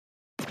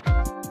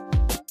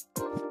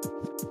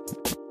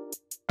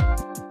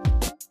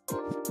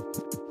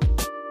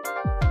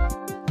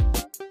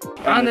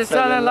And it's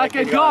sounding like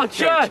a god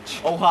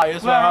church. Ohio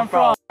is where I'm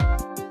from.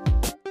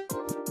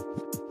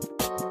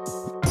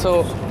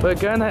 So we're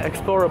gonna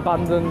explore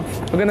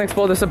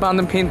this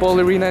abandoned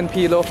paintball arena in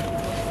Pilo.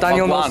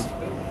 Daniel knows.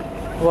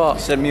 What?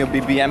 Send me a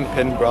BBM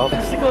pin, bro.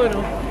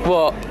 Sukorno.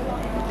 What?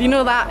 You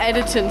know that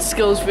editing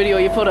skills video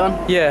you put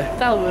on? Yeah.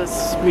 That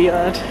was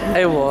weird.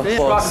 It was.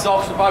 Subscribe to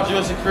Dogs About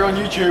Jurassic Crew on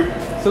YouTube.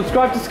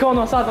 Subscribe to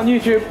Sukorno Asad on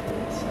YouTube.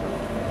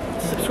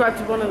 Subscribe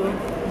to one of them.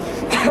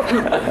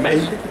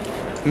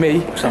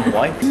 Me. Some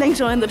white. Links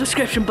are in the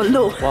description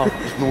below. Wow,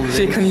 there's no links.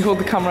 See, can you hold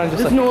the camera and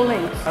just There's no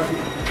links.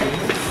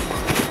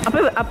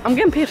 I'm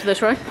getting paid for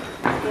this, right?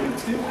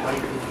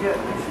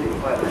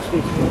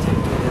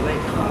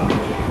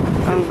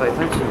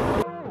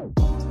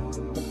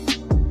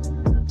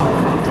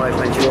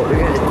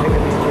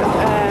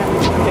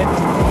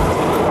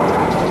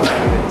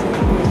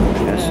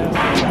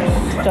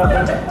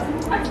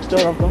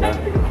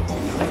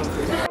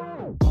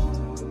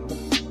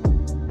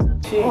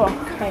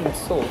 kind of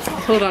soul.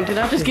 Hold on, did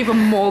I just give him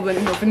more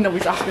than nothing that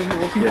was asking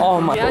for? Oh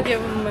my god. Yeah, I god.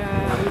 gave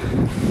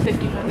him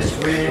 50 minutes.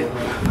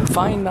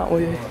 Fine that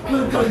way.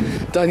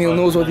 Daniel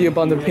knows what the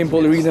abandoned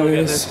paintball arena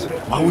is.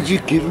 Why would you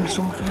give him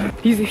something?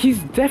 He's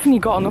definitely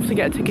got enough to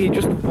get a ticket, he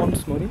just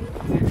wants money.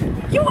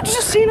 You were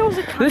just saying I was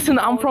a kind Listen,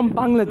 I'm from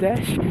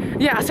Bangladesh.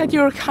 Yeah, I said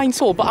you're a kind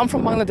soul, but I'm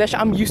from Bangladesh.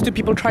 I'm used to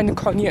people trying to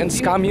con you and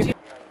scam you.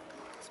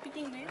 Speak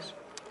English?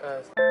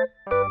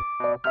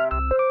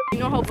 You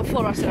know how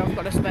before I said I've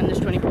got to spend this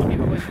 £20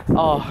 giveaway?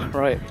 Oh,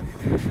 right.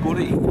 Go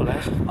to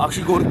Equalize.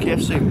 Actually go to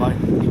KFC and buy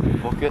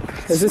bucket.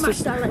 Smash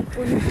that like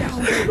button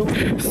down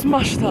below.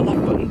 Smash that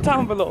like button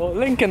down below.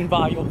 Link in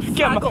bio.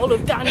 Flag all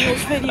of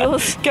Daniel's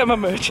videos. Get my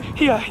merch.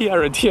 Here,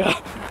 here and here.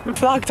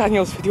 Flag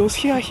Daniel's videos.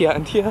 Here, here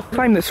and here.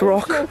 Climb this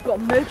rock. We've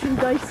got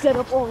merchandise set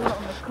up all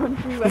around the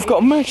country. We've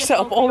got merch set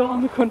up all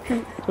around the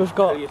country. We've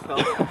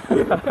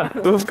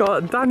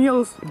got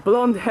Daniel's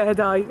blonde hair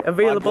dye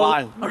available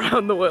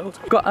around the world.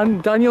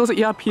 And Daniel's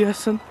ear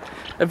piercing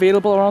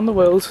available around the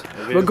world.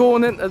 We're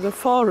going into the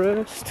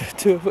forest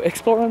to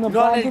explore an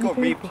abandoned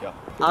people.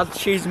 I'll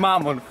cheese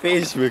mom on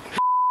Facebook.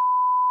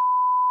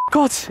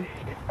 God's sake.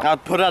 I'll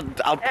put a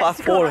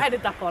photo.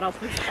 Edit that part out,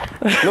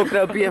 please. Look,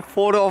 there'll be a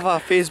photo of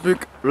our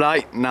Facebook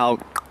right now.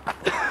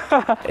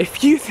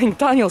 If you think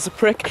Daniel's a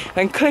prick,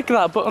 then click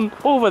that button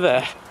over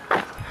there.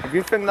 If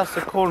you think that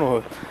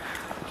Sukorno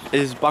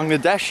is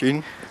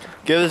Bangladeshi,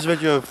 give this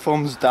video a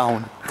thumbs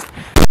down.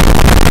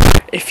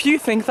 If you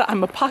think that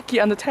I'm a Paki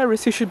and a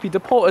terrorist who should be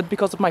deported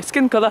because of my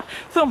skin colour,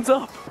 thumbs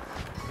up.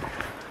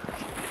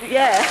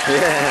 Yeah.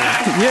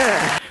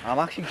 Yeah. I'm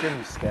actually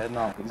getting scared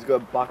now. He's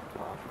got a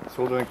backpack. It's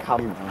holding a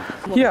camera.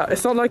 Yeah,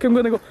 it's not like I'm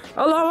gonna go,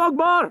 Allahu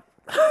Akbar!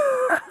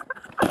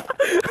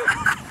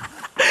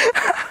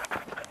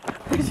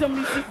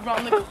 Somebody sneak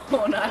around the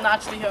corner and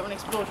actually hear an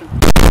explosion.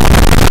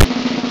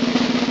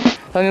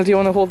 Daniel, do you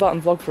want to hold that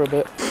and vlog for a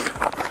bit?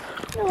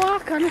 No, I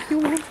can if you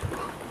want.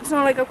 It's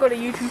not like I've got a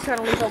YouTube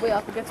channel where I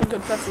have to get some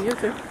good stuff for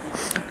YouTube.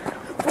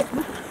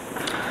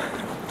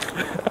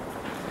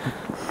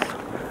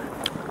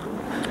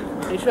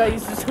 You sure I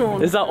use the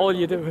tone? Is that all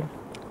you're doing?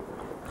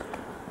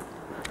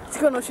 It's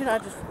good, no, should I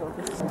just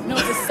focus? You know,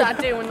 it's a sad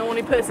day when the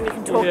only person you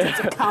can talk to is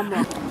a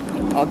camera.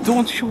 Oh,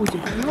 don't show it.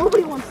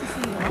 Nobody wants to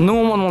see that. No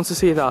one wants to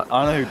see that.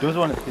 I know who does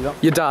want to see that.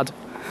 Your dad.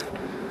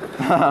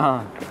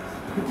 I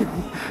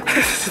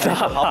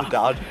have a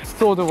dad.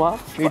 So do I.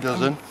 He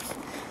doesn't.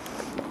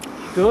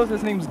 Does,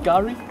 his name's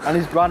Gary. And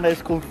his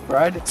granddad's called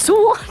Fred. So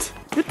what?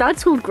 Your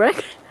dad's called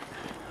Greg?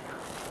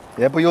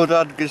 Yeah, but your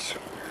dad gets...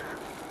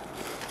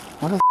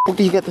 How the f***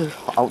 do you get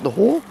out the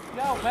hole?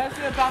 Yeah, where's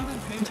the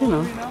abandoned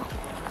paintball arena?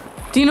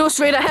 Do you know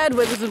straight ahead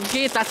where there's a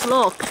gate that's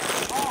locked?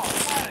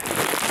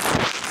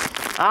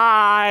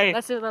 Aye.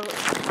 That's it.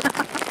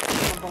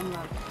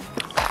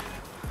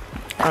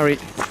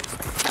 Alright.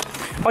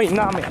 Oi,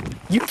 nah, man.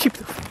 You keep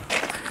the...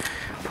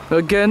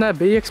 We're gonna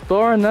be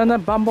exploring an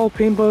abandoned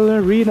paintball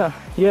arena.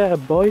 Yeah,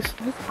 boys.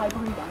 Just hide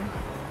behind Daniel.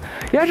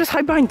 Yeah, just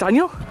hide behind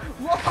Daniel.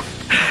 What?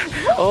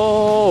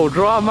 Oh,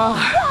 drama.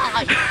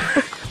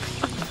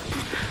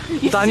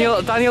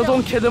 Daniel,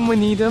 don't kid him, we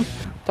need him.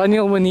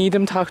 Daniel, we need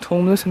him to act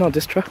homeless in our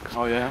district.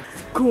 Oh yeah?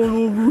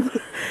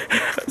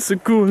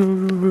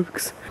 Sukorno.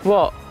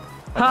 What?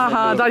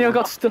 Haha, Daniel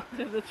got stuck.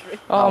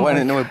 I went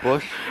into a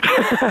bush.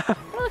 That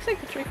looks like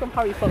the tree from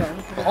Harry Potter.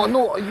 Oh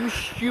no, are you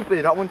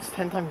stupid? That one's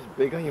 10 times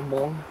bigger, you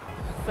mong.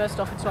 First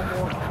off, it's not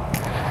water.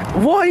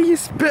 Why are you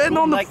spitting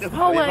on the...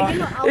 Oh,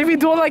 wait, If you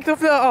don't like the...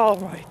 Oh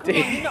my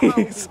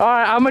days.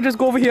 Alright, I'm gonna just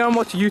go over here and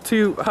watch you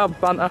two have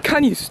banter.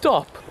 Can you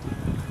stop?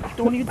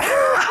 Don't even...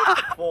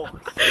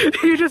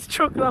 You just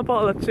chucked that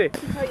bottle of tea.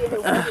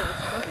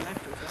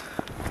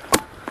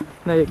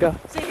 There you go.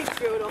 So you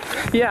threw it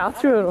off. Yeah, I'll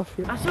throw it off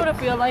you. I sort of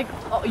feel like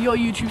your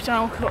YouTube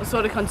channel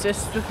sort of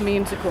consists with me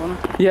and Sukorno.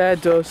 Yeah,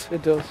 it does.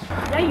 It does.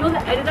 Yeah, you're the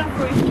editor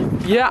for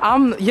it.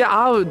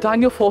 Yeah,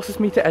 Daniel forces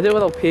me to edit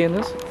without paying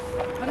us.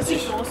 Why does he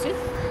force it?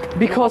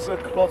 Because I've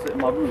got a closet in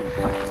my room.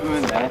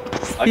 In there.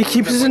 he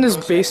keeps us in his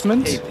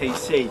basement.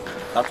 PC.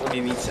 That's what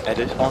he needs to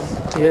edit on.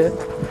 Yeah.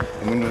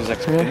 And Windows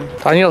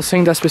XP. Daniel,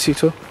 sing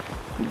Despacito.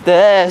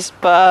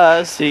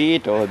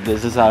 Despacito,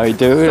 this is how we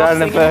do it on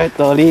the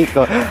Puerto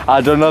Rico.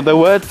 I don't know the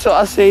words, so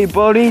I say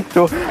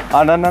burrito.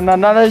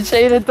 I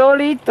say the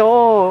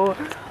Dorito.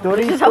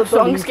 This is how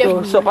songs get.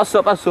 Sopa,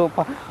 sopa,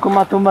 sopa.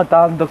 Come tu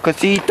matando,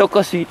 cosito,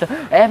 cosito.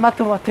 Ma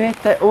tu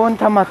matete, un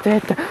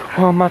tamatete.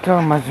 Oh, ma tu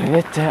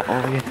matete,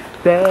 oh yeah.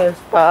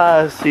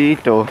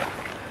 Despacito.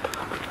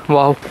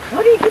 Wow.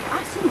 Why do you keep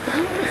asking?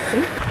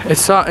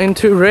 It's starting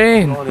to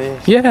rain.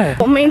 Yeah.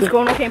 What means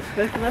Sukorno came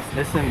prepared for this?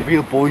 Listen,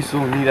 real boys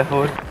don't need a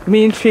hood.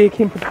 Me and Shay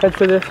came prepared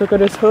for this. Look at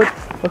this hood.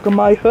 Look at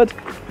my hood.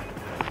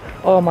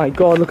 Oh my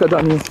god, look at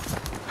that new.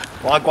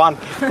 Well, go on,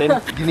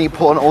 then you need to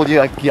put on all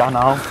your gear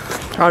now.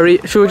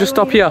 Alright, should we just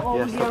stop here?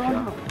 Yes,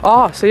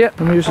 Ah, see it?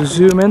 Let me just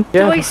zoom in.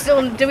 Yeah.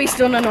 Do we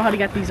still not know how to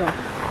get these on?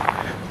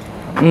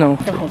 No.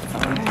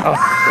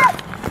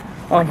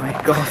 Oh my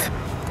god.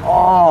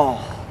 Oh.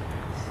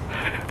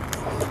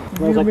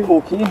 Smells like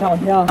cocaine down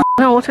here.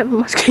 No, what type of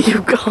mask have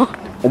you got?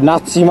 A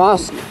Nazi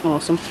mask.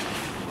 Awesome.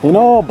 You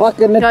know, back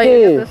in the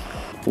day.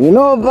 You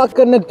know, back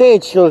in the day,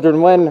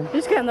 children, when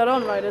Just getting that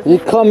on right, isn't you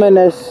come in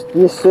as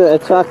this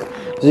attack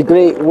the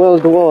Great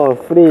World War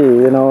III,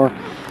 you know.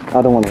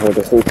 I don't want to hear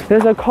this.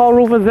 There's a car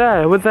over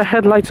there with the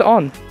headlights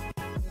on.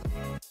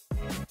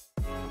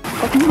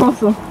 Fucking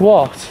awesome.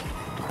 What?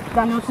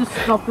 Daniel's just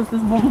stopped us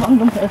this one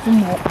random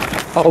person walk.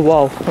 Oh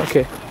wow,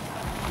 okay.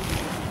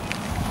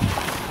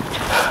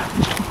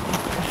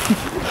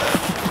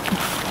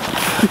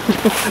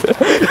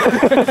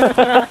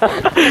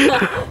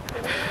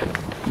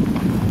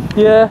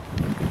 Yeah.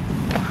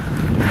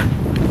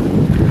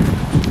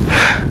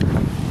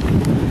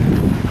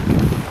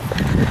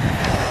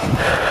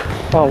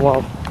 Oh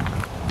wow.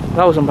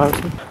 That was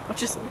embarrassing.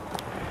 What you said?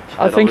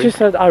 I think you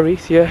said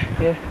Aris, yeah.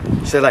 You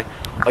said like,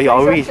 are you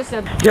Aris?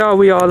 Yeah,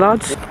 we are,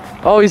 lads.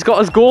 Oh, he's got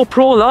his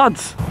GoPro,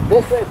 lads.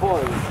 This way,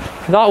 boys.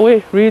 That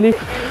way, really.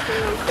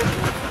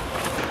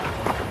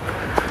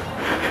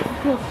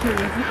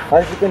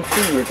 As you can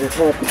see, it's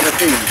hard to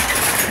get in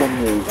from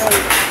you.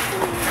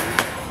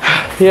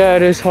 Yeah,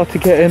 it is hard to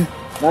get in.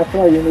 That's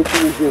why you need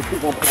to use your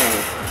super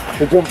power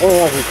to jump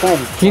over the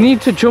fence. You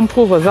need to jump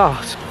over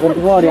that. Don't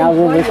worry, I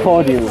will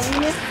record you.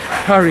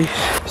 Aris.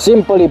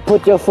 Simply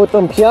put your foot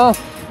on here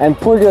and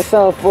pull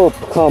yourself up,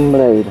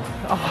 comrade.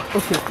 Oh,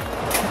 okay.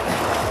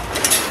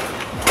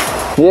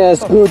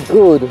 Yes, good,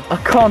 good. I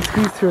can't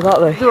squeeze through that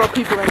way. There are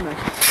people in there.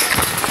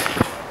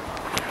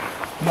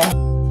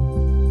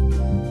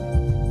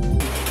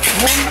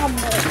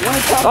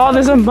 Oh,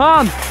 there's a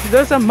man!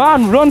 There's a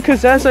man! Run,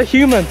 because there's a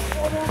human!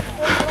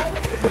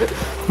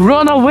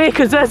 Run away,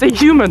 because there's a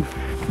human!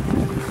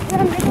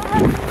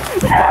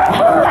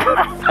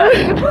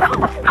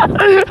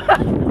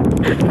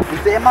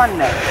 Is there a man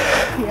there?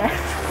 Yeah.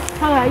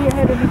 Hello, you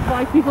heard of these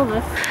 5 people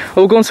there?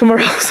 We're going somewhere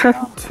else then.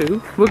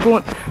 Two.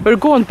 We're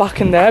going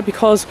back in there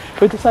because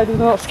we decided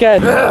we're not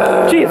scared.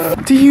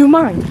 Jeez, do you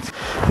mind?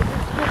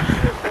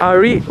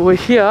 Alright, we're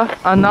here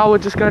and now we're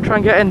just going to try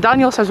and get in.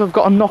 Daniel says we've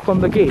got to knock on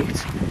the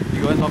gate.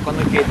 You guys knock on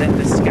the gate, then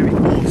the scary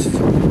ghosts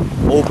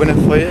open it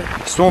for you.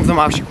 Some of them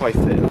are actually quite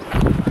fit.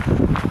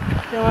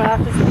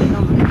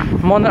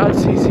 Monitored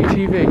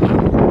CCTV.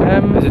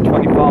 Is it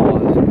 24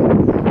 hours?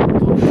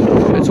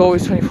 It's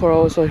always 24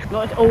 hours like.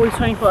 No, it's always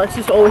 24, it's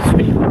just always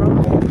 24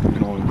 hours.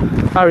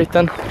 Alright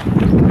then. I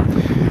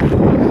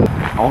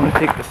want to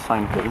take the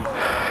sign please.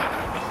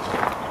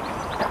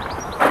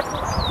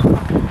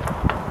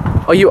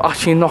 Are you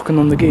actually knocking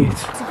on the gate?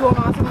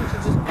 Sukorno, I think we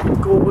should just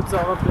go to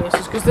other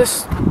places because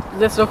this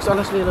looks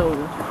honestly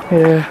loaded.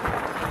 Yeah.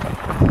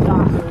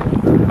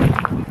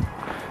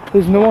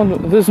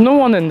 There's no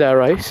one in there,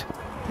 right?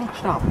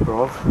 What's that,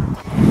 bro?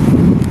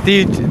 Do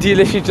you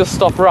literally just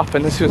stop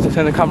rapping as soon as I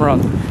turn the camera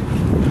on?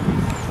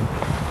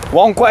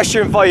 One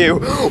question for you.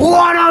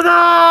 What are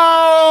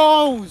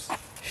those?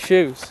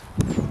 Shoes.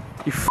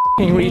 You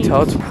f***ing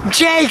retard.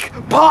 Jake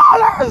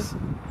Paulers!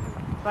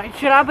 Right,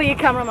 should I be your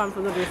cameraman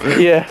for the day?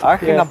 Yeah. I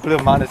reckon that blue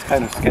man is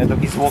kind of scared. Look,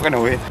 he's walking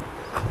away.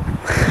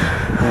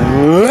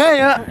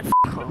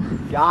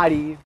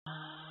 Yachty.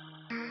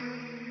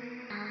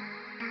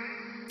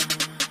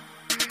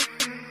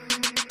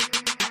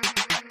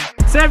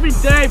 It's every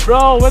day,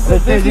 bro, with the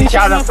Disney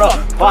Channel, bro.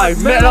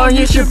 5 minutes on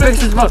YouTube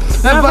pictures, bro.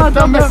 Never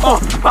done before.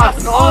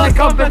 Passing all the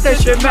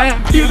competition,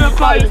 man.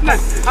 PewDiePie is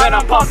next. And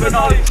I'm popping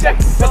all these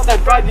checks with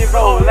that brand new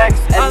Rolex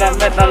and that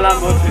metal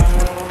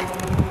Lamborghini.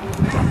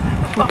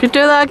 Could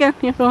do that again,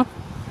 yeah, bro.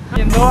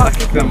 You know I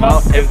kick them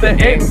out if they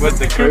ain't with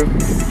the crew.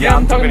 Yeah,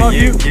 I'm talking about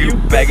you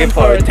begging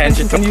for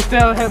attention. And you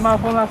still hit my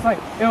phone last night.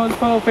 It was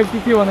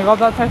 12:52 and I got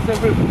that text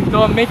through.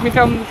 Don't make me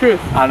tell them the truth.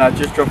 And I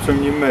just dropped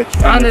some new merch.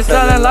 And it's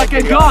selling like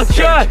a god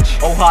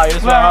church.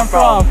 Ohio's where I'm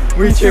from.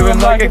 We chewing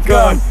like a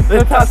gun.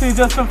 The tattoo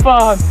just for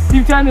fun.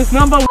 Team 10 is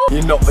number 1.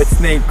 You know it's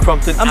Nate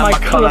Crumpton and my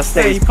colour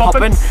stays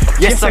popping.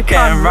 Yes, I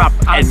can rap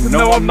and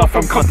no, I'm not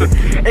from Compton.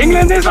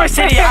 England is my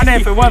city and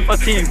if it weren't for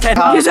Team 10.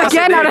 Yes,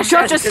 again, out of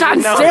shot, just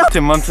stand still.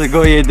 2 months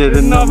ago you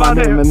didn't know my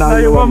name and now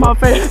you want my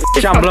face.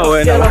 I'm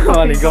blowing and I'm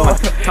only going.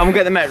 Come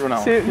get the metro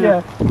now.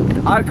 Yeah.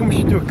 I reckon we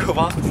should do a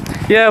cover.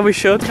 Yeah, we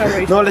should.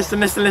 No, listen,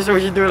 we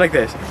should do it like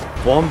this.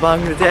 One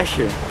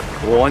Bangladeshi,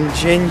 one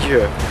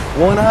ginger,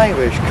 one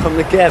Irish come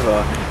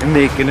together and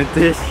making a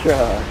diss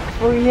track.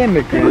 For the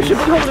immigrants. We should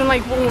be holding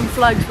like warm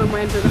flags when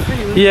we enter the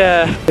field.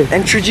 Yeah.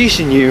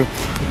 Introducing you,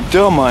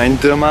 don't mind,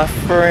 don't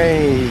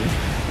afraid.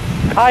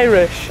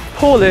 Irish,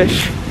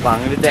 Polish,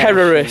 Bangladeshi.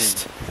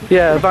 terrorist.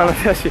 Yeah,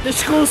 Bangladeshi. The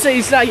school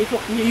says that your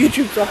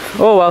YouTube's off.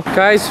 Oh well,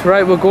 guys,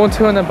 right, we're going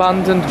to an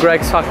abandoned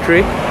Greg's factory.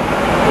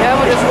 Yeah,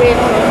 we're just waiting to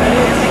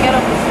get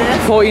up the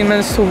stairs. 14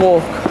 minutes to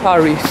walk,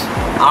 Paris.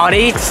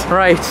 Alright.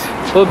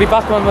 Right, we'll be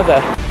back when we're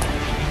there.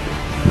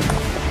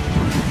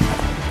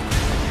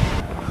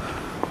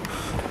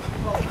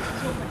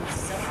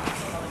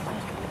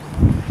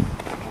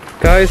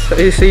 Guys,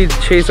 you see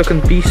Shay's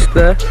looking beast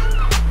there.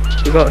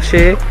 You got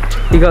Shay,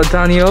 you got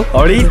Daniel.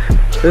 Alright.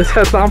 This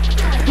headlamp.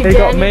 You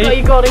got me.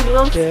 You got your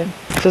gloves. Yeah.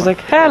 She's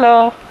like,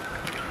 hello.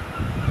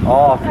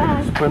 Oh,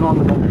 just put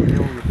on the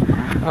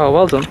Oh,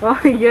 well done. Oh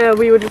yeah,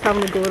 we were just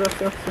having a go at us.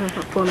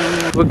 Fun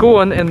anyway. We're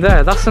going in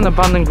there. That's an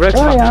abandoned Greg's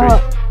factory.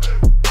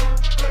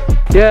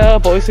 Yeah,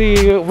 boys,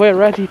 we're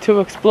ready to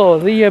explore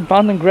the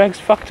abandoned Greg's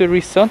factory,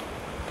 son.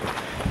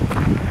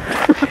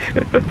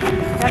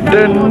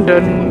 Dun, dun,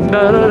 dun, dun,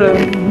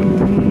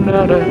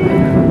 dun, dun.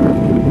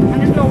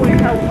 And there's no way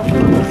how.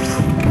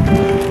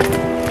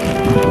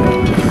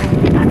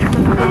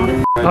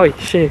 Oh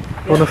shit,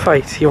 you wanna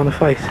fight? You wanna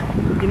fight?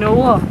 You know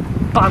what?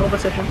 Battle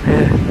position.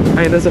 Yeah.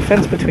 I mean, there's a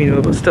fence between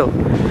them, but still.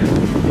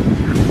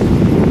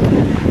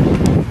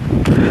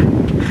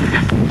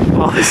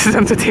 Oh, this is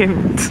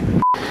entertainment.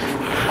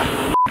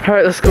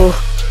 Alright, let's go.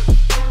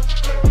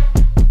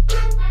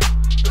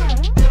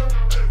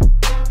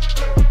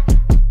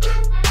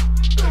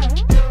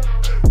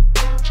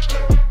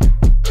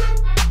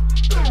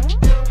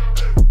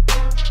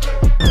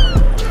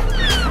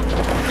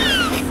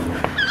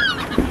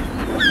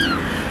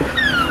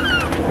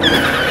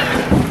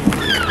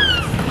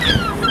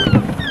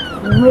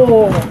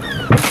 Whoa.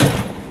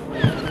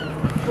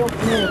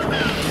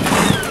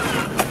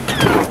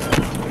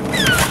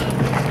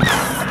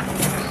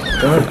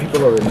 How many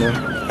people are in there?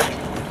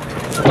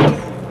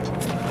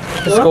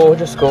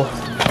 Just go.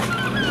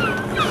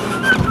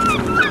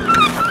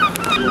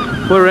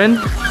 We're in.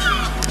 Wish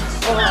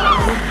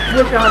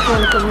I had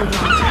someone to come with me.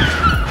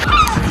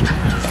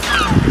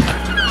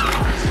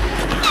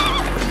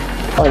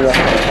 Oh yeah.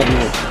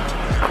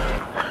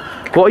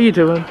 What are you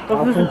doing? Look,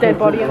 there's a dead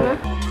body in there.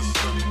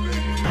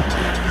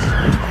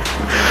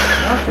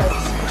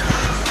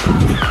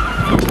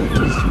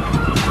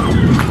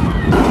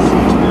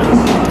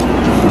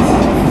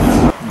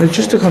 It's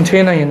just a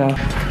container, you know.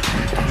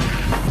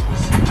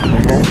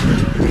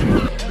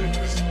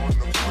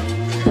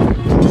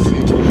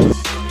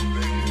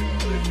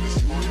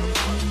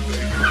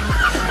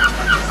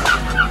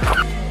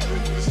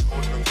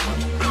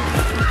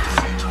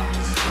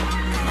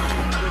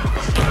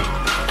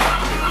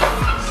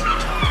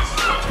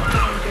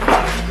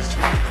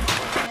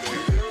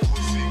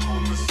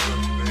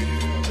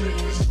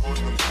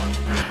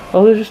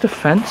 Oh, there's just a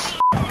fence.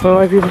 We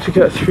might be able to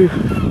get through.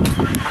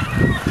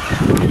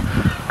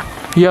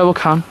 Yeah, we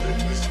can.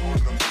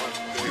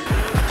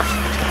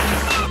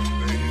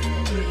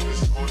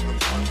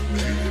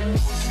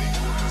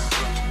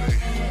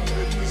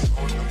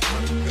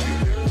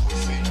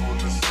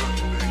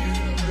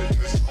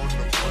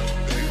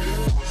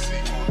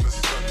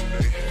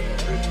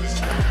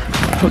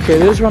 Okay,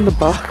 this is around the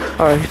back.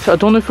 Alright, I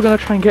don't know if we're going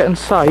to try and get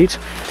inside,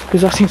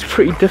 because that seems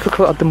pretty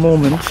difficult at the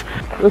moment.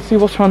 Let's see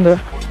what's around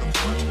there.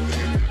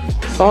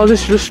 Oh,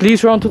 this just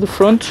leads around to the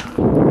front.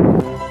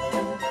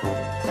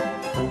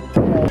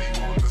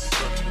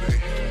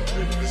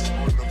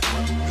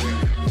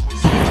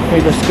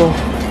 Okay, let's go.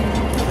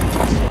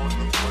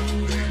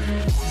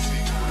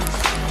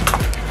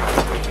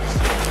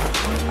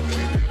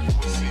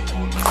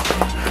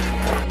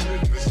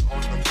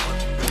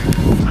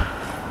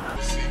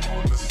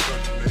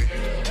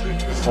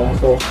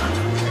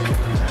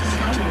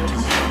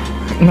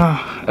 Nah,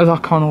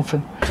 that can't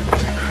open.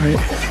 Right.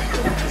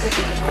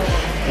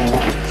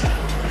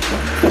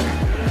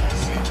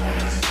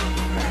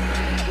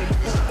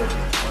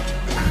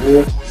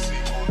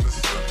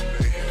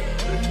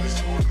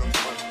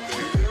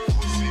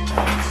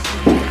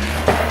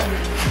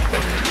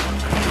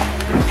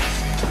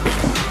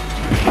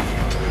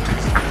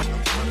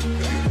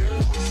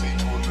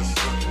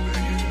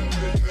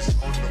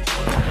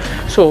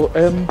 So,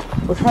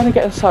 we're trying to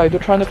get inside, we're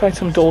trying to find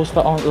some doors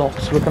that aren't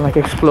locked so we can like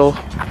explore.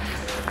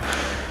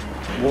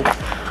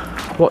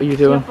 What are you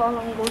doing?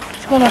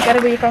 Just go and get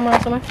it with your camera or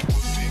something.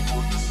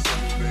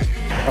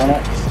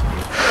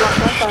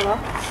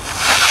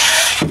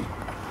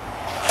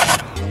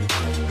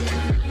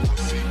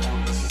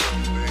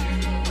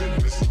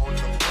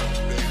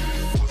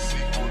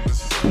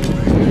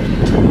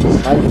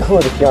 I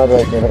could if you're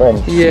right in the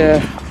wind. Yeah.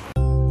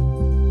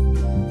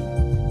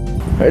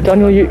 Right,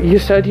 Daniel, you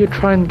said you'd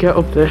try and get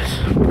up this.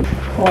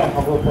 Oh,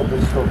 I'll go put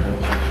this stuff in.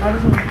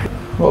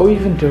 What are we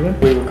even doing?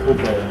 We could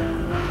go.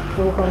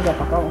 So we can't get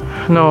back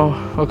out. No,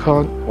 I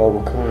can't. Well,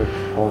 we could.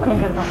 Can't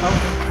get back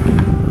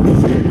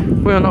out.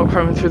 We are not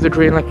climbing through the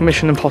drain like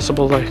Mission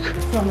Impossible, like.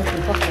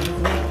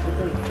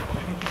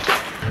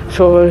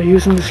 So we're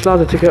using this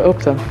ladder to get up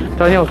then.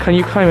 Danielle, can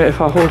you climb it if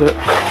I hold it?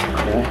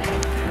 Yeah.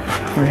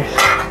 Right.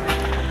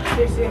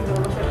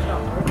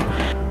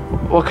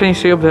 What can you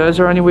see up there? Is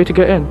there any way to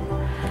get in?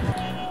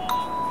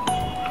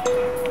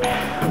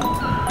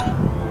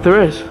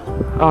 There is?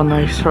 Oh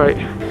nice, right.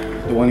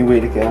 The only way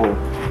to get out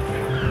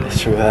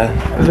is through there.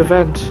 There's a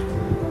vent.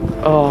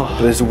 Oh.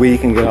 But there's a way you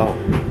can get out.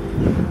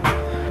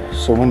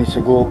 So we need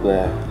to go up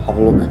there, have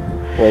a look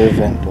where the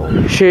vent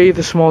goes. Shay,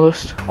 the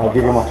smallest. I'll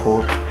give you my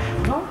tool.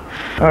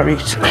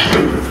 Alright.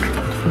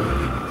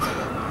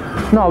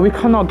 No, we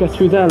cannot get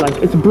through there, like,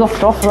 it's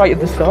blocked off right at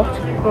the start.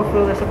 Go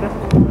through this a bit.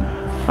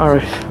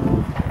 Alright.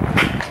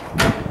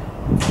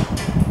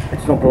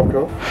 It's not blocked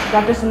off.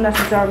 That doesn't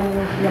necessarily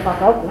mean you're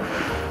back out.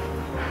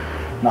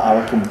 No,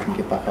 I reckon we can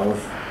get back out.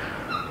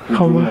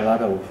 Come on. The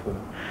ladder over.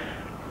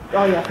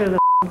 Oh yeah, through the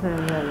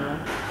thing,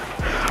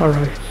 yeah.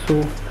 Alright,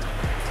 so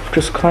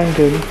just climbed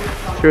in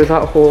through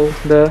that hole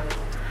there.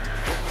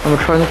 And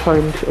we're trying to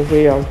find a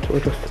way out or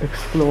just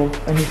explore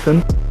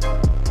anything.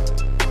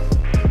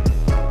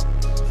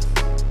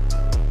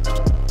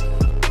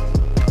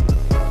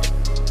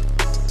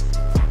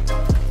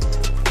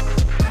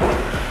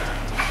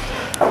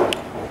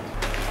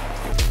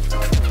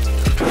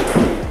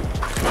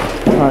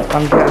 Right,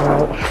 I'm getting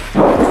out.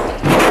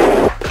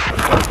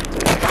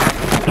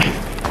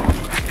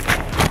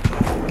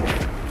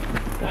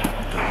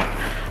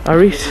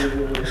 Aris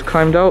just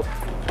climbed out.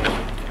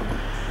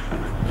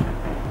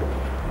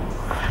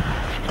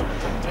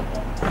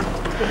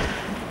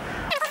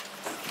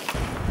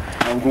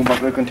 I'm going back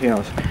to the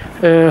containers.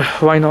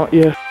 Why not?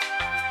 Yeah.